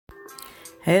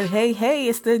Hey, hey, hey,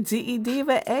 it's the DE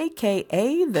Diva,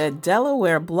 aka the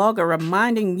Delaware blogger,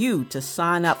 reminding you to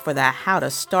sign up for the How to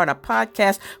Start a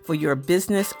Podcast for Your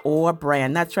Business or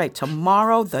Brand. That's right,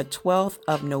 tomorrow, the 12th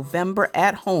of November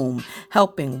at home,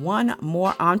 helping one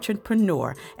more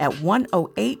entrepreneur at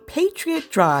 108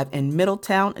 Patriot Drive in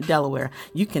Middletown, Delaware.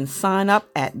 You can sign up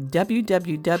at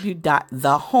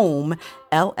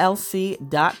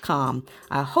www.thehomellc.com.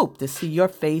 I hope to see your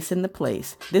face in the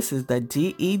place. This is the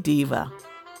DE Diva.